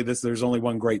 but they say there's only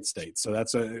one great state. So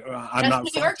that's New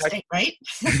York State, right?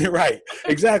 Right.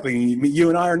 Exactly. You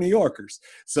and I are New Yorkers.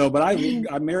 So, but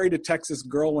I married a Texas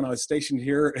girl when I was stationed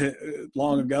here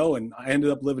long ago, and I ended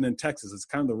up living in Texas. It's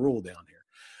kind of the rule down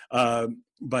here.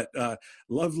 But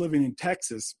love living in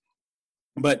Texas.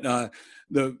 But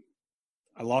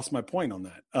I lost my point on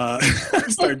that. I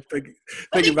started thinking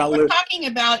about we're talking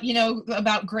about,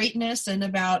 about greatness and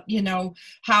about,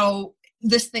 how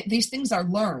these things are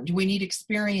learned. We need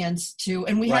experience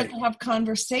and we have to have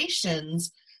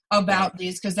conversations about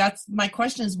these, because that's my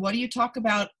question is, what do you talk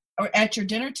about at your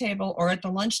dinner table or at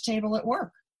the lunch table at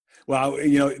work? Well,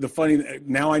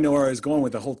 now I know where I was going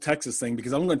with the whole Texas thing,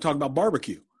 because I'm going to talk about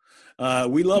barbecue.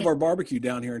 We love our barbecue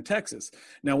down here in Texas.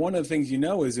 Now, one of the things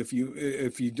is if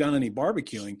you've done any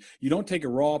barbecuing, you don't take a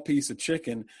raw piece of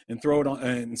chicken and throw it on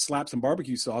and slap some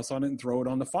barbecue sauce on it and throw it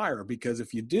on the fire, because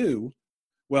if you do,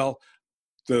 well,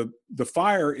 the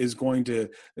fire is going to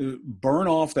burn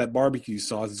off that barbecue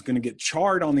sauce. It's going to get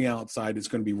charred on the outside. It's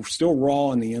going to be still raw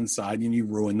on the inside, and you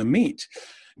ruin the meat.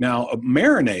 Now, a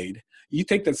marinade, you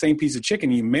take that same piece of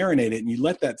chicken, you marinate it, and you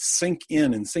let that sink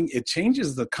in and sink. It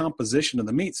changes the composition of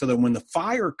the meat so that when the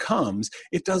fire comes,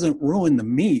 it doesn't ruin the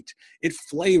meat. It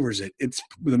flavors it.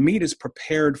 The meat is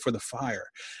prepared for the fire.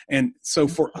 And so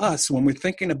for us, when we're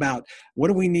thinking about what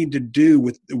do we need to do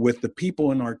with the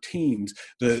people in our teams,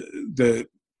 the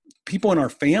people in our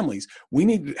families,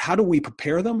 how do we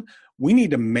prepare them? We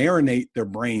need to marinate their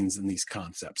brains in these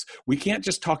concepts. We can't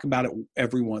just talk about it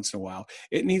every once in a while.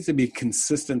 It needs to be a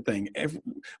consistent thing.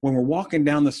 When we're walking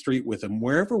down the street with them,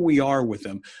 wherever we are with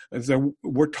them,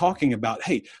 we're talking about,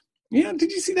 hey,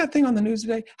 did you see that thing on the news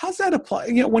today? How's that apply?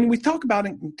 When we talk about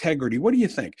integrity, what do you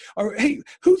think? Or, hey,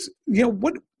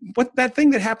 what that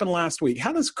thing that happened last week,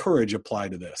 how does courage apply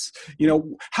to this?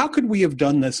 How could we have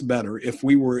done this better if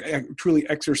we were truly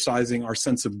exercising our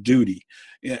sense of duty,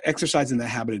 exercising the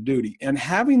habit of duty, and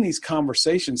having these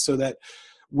conversations so that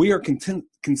we are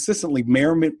consistently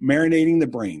marinating the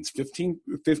brains. 15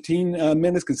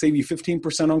 minutes can save you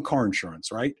 15% on car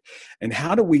insurance, right? And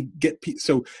how do we get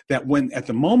so that when at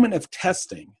the moment of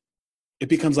testing, it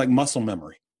becomes like muscle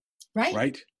memory,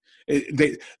 right?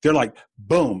 They're like,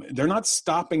 boom. They're not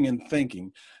stopping and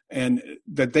thinking, and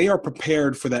that they are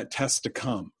prepared for that test to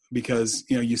come. Because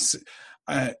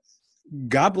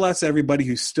God bless everybody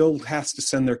who still has to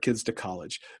send their kids to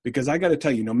college, because I got to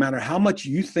tell you, no matter how much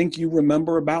you think you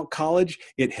remember about college,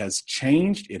 it has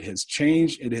changed. It has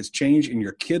changed. It has changed. And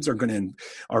your kids are going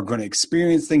to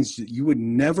experience things that you would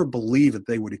never believe that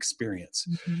they would experience.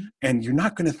 Mm-hmm. And you're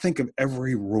not going to think of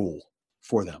every rule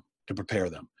for them to prepare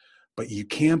them, but you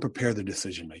can prepare the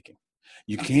decision making.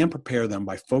 You can prepare them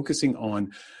by focusing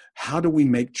on how do we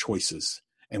make choices.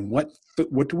 And what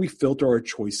do we filter our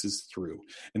choices through?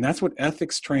 And that's what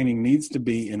ethics training needs to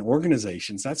be in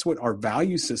organizations. That's what our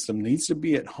value system needs to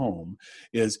be at home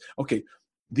is, okay,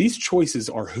 these choices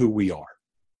are who we are,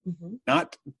 mm-hmm.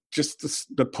 not just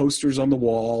the posters on the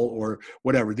wall or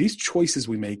whatever. These choices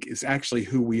we make is actually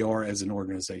who we are as an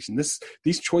organization.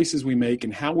 These choices we make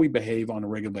and how we behave on a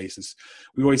regular basis.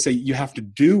 We always say you have to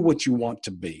do what you want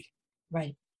to be.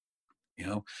 Right.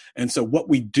 And so what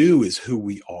we do is who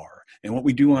we are. And what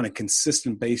we do on a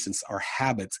consistent basis, our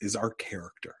habits, is our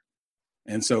character.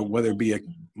 And so whether it be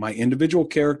my individual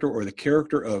character or the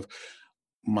character of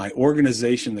my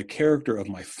organization, the character of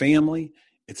my family,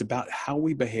 it's about how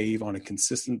we behave on a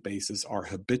consistent basis, our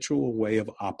habitual way of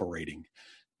operating.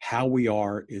 How we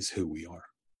are is who we are.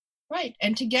 Right.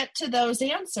 And to get to those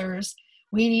answers,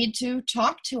 we need to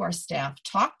talk to our staff,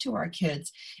 talk to our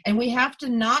kids, and we have to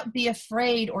not be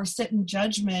afraid or sit in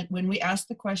judgment when we ask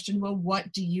the question, well,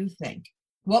 what do you think?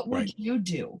 What would you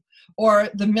do? Or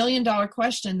the $1 million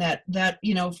question that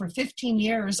for 15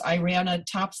 years, I ran a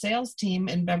top sales team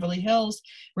in Beverly Hills,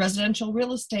 residential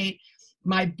real estate.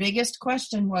 My biggest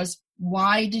question was,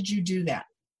 why did you do that?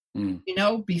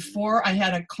 Before I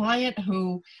had a client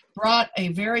who brought a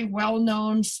very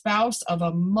well-known spouse of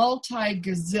a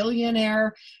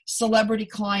multi-gazillionaire celebrity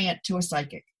client to a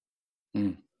psychic.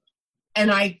 And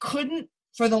I couldn't,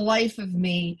 for the life of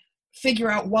me, figure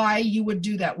out why you would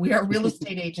do that. We are real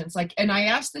estate agents. And I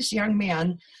asked this young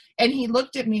man, and he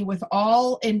looked at me with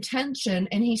all intention,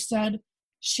 and he said,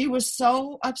 she was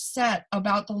so upset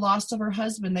about the loss of her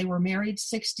husband. They were married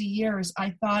 60 years.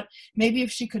 I thought maybe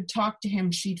if she could talk to him,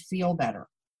 she'd feel better.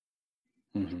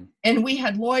 Mm-hmm. And we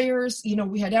had lawyers,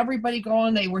 we had everybody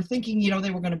going. They were thinking, they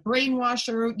were going to brainwash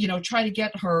her, try to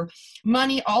get her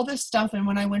money, all this stuff. And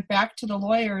when I went back to the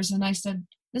lawyers and I said,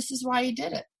 this is why he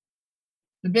did it.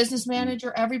 The business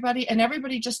manager, everybody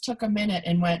just took a minute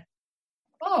and went,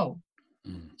 oh.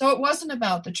 So it wasn't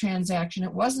about the transaction.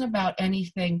 It wasn't about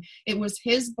anything. It was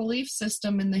his belief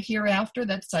system in the hereafter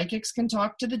that psychics can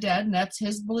talk to the dead, and that's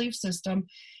his belief system.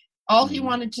 All he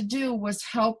wanted to do was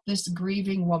help this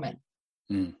grieving woman.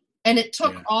 And it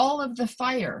took all of the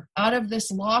fire out of this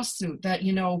lawsuit that,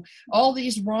 all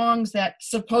these wrongs that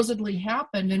supposedly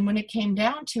happened. And when it came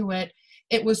down to it,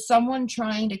 it was someone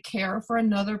trying to care for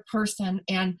another person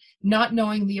and not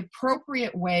knowing the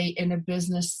appropriate way in a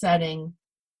business setting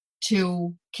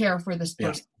to care for this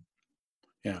person.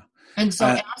 Yeah. And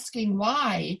so asking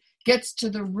why gets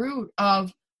to the root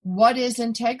of what is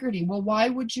integrity. Well, why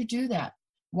would you do that?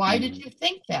 Why did you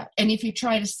think that? And if you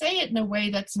try to say it in a way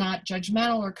that's not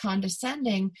judgmental or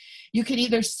condescending, you could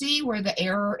either see where the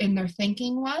error in their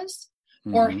thinking was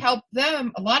or help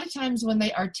them. A lot of times when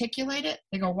they articulate it,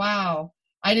 they go, wow,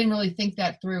 I didn't really think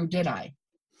that through, did I?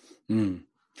 And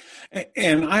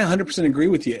I 100% agree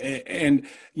with you. And,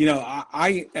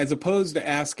 I, as opposed to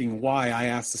asking why, I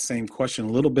asked the same question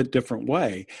a little bit different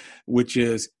way, which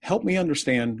is help me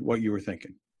understand what you were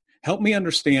thinking. Help me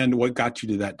understand what got you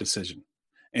to that decision,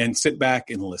 and sit back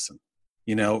and listen,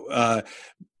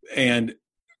 and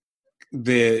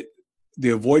the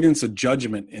avoidance of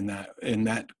judgment in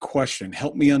that question,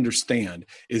 help me understand,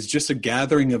 is just a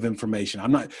gathering of information.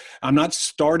 I'm not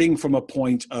starting from a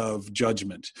point of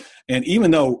judgment. And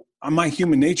even though my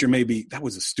human nature may be, that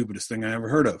was the stupidest thing I ever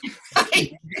heard of.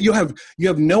 You have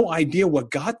no idea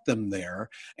what got them there.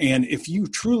 And if you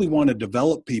truly want to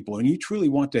develop people and you truly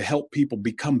want to help people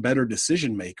become better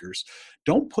decision makers,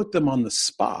 don't put them on the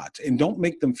spot and don't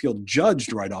make them feel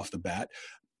judged right off the bat.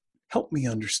 Help me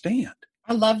understand.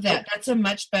 I love that. That's a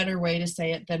much better way to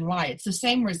say it than why. It's the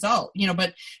same result,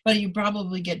 but you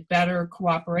probably get better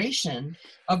cooperation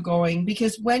of going,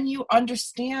 because when you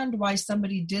understand why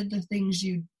somebody did the things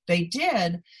they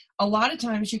did, a lot of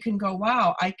times you can go,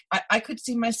 wow, I could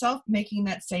see myself making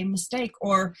that same mistake.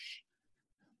 Or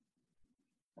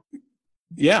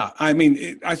yeah, I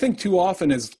mean, I think too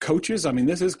often as coaches, I mean,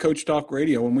 this is Coach Talk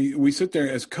Radio, and we sit there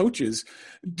as coaches,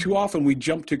 too often we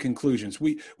jump to conclusions.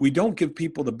 We don't give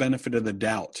people the benefit of the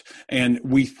doubt, and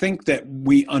we think that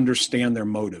we understand their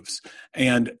motives.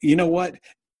 And you know what?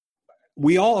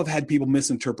 We all have had people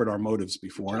misinterpret our motives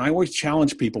before. And I always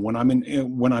challenge people when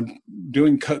I'm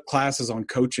doing classes on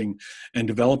coaching and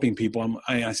developing people.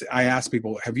 I ask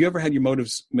people, have you ever had your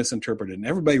motives misinterpreted? And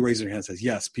everybody raises their hand and says,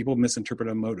 yes, people misinterpret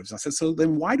our motives. I said, so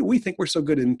then why do we think we're so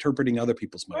good at interpreting other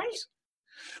people's motives? Right.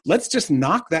 Let's just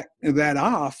knock that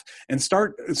off and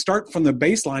start from the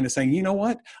baseline of saying, you know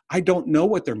what? I don't know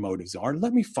what their motives are.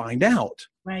 Let me find out.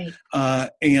 Right.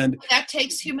 And that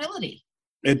takes humility.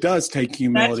 It does take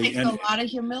humility. That takes a lot of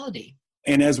humility.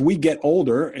 And as we get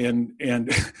older, and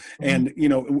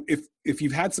if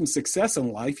you've had some success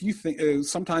in life, you think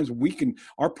sometimes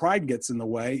our pride gets in the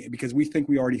way because we think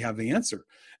we already have the answer.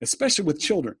 Especially with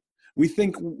children, we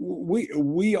think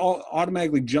we all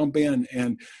automatically jump in,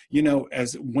 and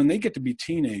as when they get to be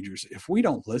teenagers, if we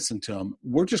don't listen to them,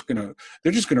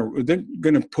 they're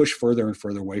gonna push further and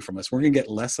further away from us. We're gonna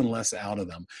get less and less out of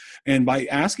them. And by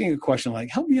asking a question like,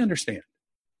 "Help me understand,"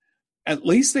 at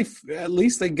least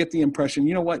they get the impression,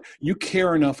 you know what, you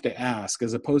care enough to ask,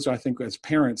 as opposed to, I think as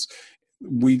parents,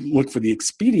 we look for the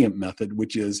expedient method,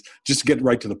 which is just to get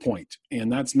right to the point.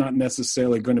 And that's not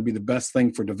necessarily going to be the best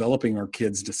thing for developing our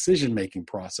kids' decision-making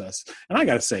process. And I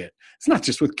got to say it's not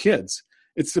just with kids.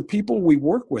 It's the people we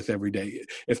work with every day.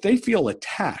 If they feel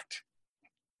attacked,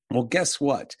 well, guess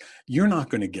what? You're not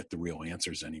going to get the real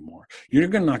answers anymore. You're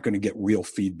not going to get real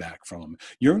feedback from them.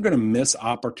 You're going to miss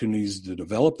opportunities to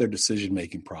develop their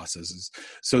decision-making processes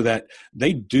so that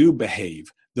they do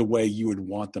behave the way you would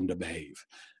want them to behave.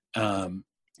 And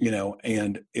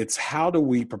it's how do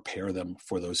we prepare them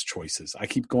for those choices? I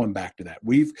keep going back to that.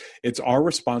 It's our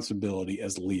responsibility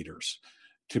as leaders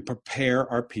to prepare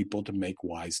our people to make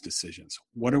wise decisions.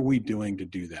 What are we doing to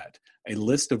do that? A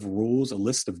list of rules, a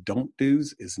list of don't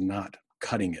do's is not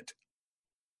cutting it.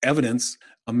 Evidence,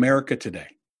 America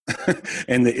today,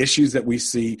 and the issues that we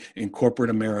see in corporate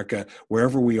America,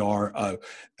 wherever we are,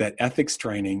 that ethics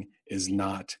training is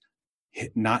not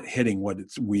hitting what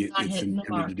it's intended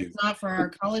to do. It's not for our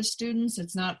college students.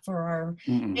 It's not for our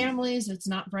families. It's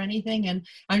not for anything. And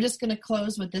I'm just going to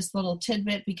close with this little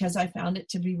tidbit because I found it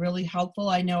to be really helpful.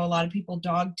 I know a lot of people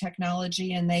dog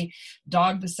technology and they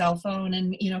dog the cell phone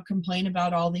and, complain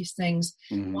about all these things.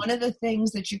 Mm-hmm. One of the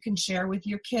things that you can share with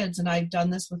your kids, and I've done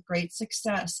this with great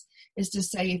success, is to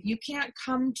say, if you can't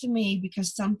come to me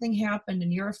because something happened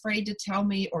and you're afraid to tell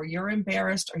me, or you're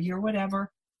embarrassed, or you're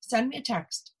whatever, send me a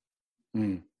text.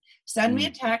 Send me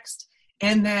a text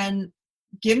and then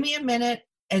give me a minute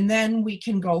and then we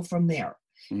can go from there.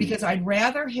 Because I'd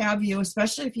rather have you,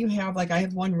 especially if you have, like I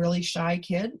have one really shy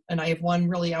kid and I have one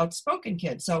really outspoken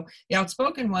kid. So the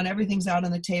outspoken one, everything's out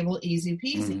on the table, easy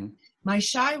peasy. My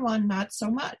shy one, not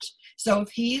so much. So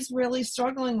if he's really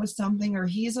struggling with something, or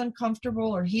he's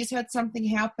uncomfortable, or he's had something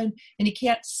happen and he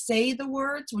can't say the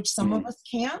words, which some of us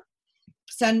can't,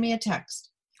 send me a text.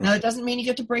 Now, it doesn't mean you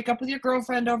get to break up with your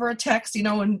girlfriend over a text,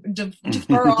 and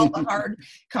defer all the hard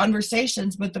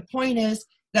conversations. But the point is,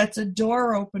 that's a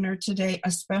door opener today,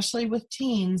 especially with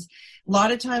teens. A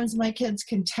lot of times my kids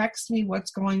can text me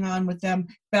what's going on with them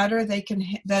better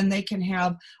than they can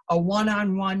have a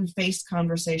one-on-one face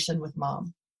conversation with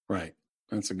mom. Right.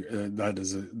 That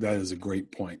is a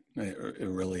great point. It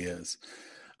really is.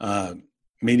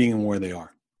 Meeting them where they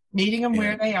are. Meeting them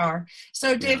where they are.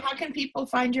 So, Dave, how can people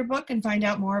find your book and find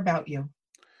out more about you?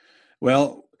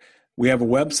 Well, we have a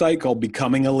website called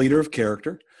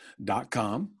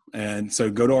becomingaleaderofcharacter.com. And so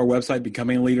go to our website,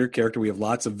 Becoming a Leader of Character. We have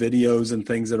lots of videos and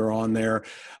things that are on there.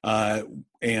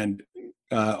 And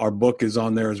our book is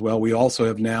on there as well. We also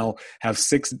have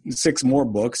six more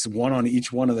books, one on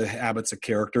each one of the habits of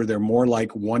character. They're more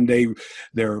like one day.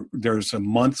 There's a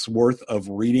month's worth of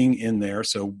reading in there.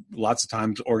 So lots of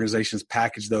times organizations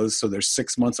package those. So there's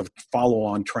 6 months of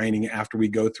follow-on training after we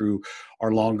go through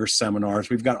our longer seminars.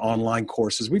 We've got online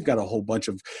courses. We've got a whole bunch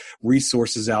of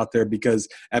resources out there, because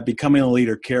at Becoming a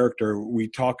Leader Character, we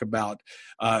talk about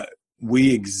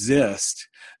we exist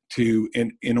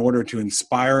in order to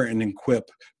inspire and equip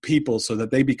people so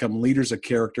that they become leaders of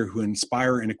character who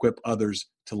inspire and equip others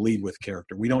to lead with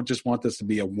character. We don't just want this to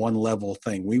be a one-level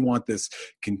thing. We want this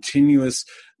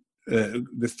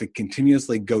to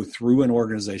continuously go through an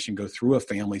organization, go through a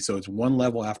family. So it's one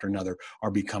level after another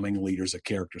are becoming leaders of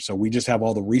character. So we just have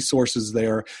all the resources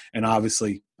there. And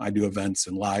obviously I do events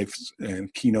and lives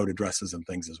and keynote addresses and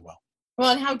things as well.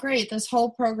 Well, and how great this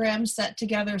whole program set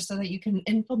together so that you can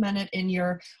implement it in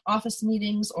your office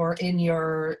meetings or in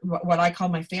your, what I call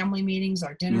my family meetings,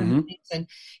 our dinner meetings. And,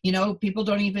 people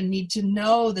don't even need to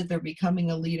know that they're becoming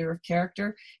a leader of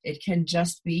character. It can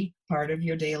just be part of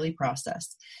your daily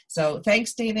process. So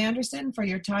thanks, Dave Anderson, for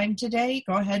your time today.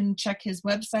 Go ahead and check his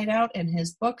website out and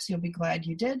his books. You'll be glad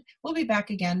you did. We'll be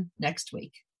back again next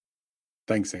week.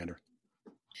 Thanks, Sandra.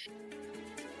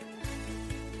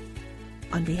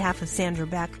 On behalf of Sandra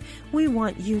Beck, we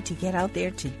want you to get out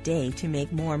there today to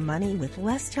make more money with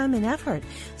less time and effort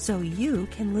so you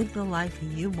can live the life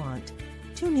you want.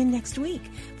 Tune in next week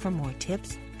for more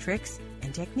tips, tricks,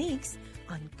 and techniques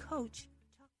on Coach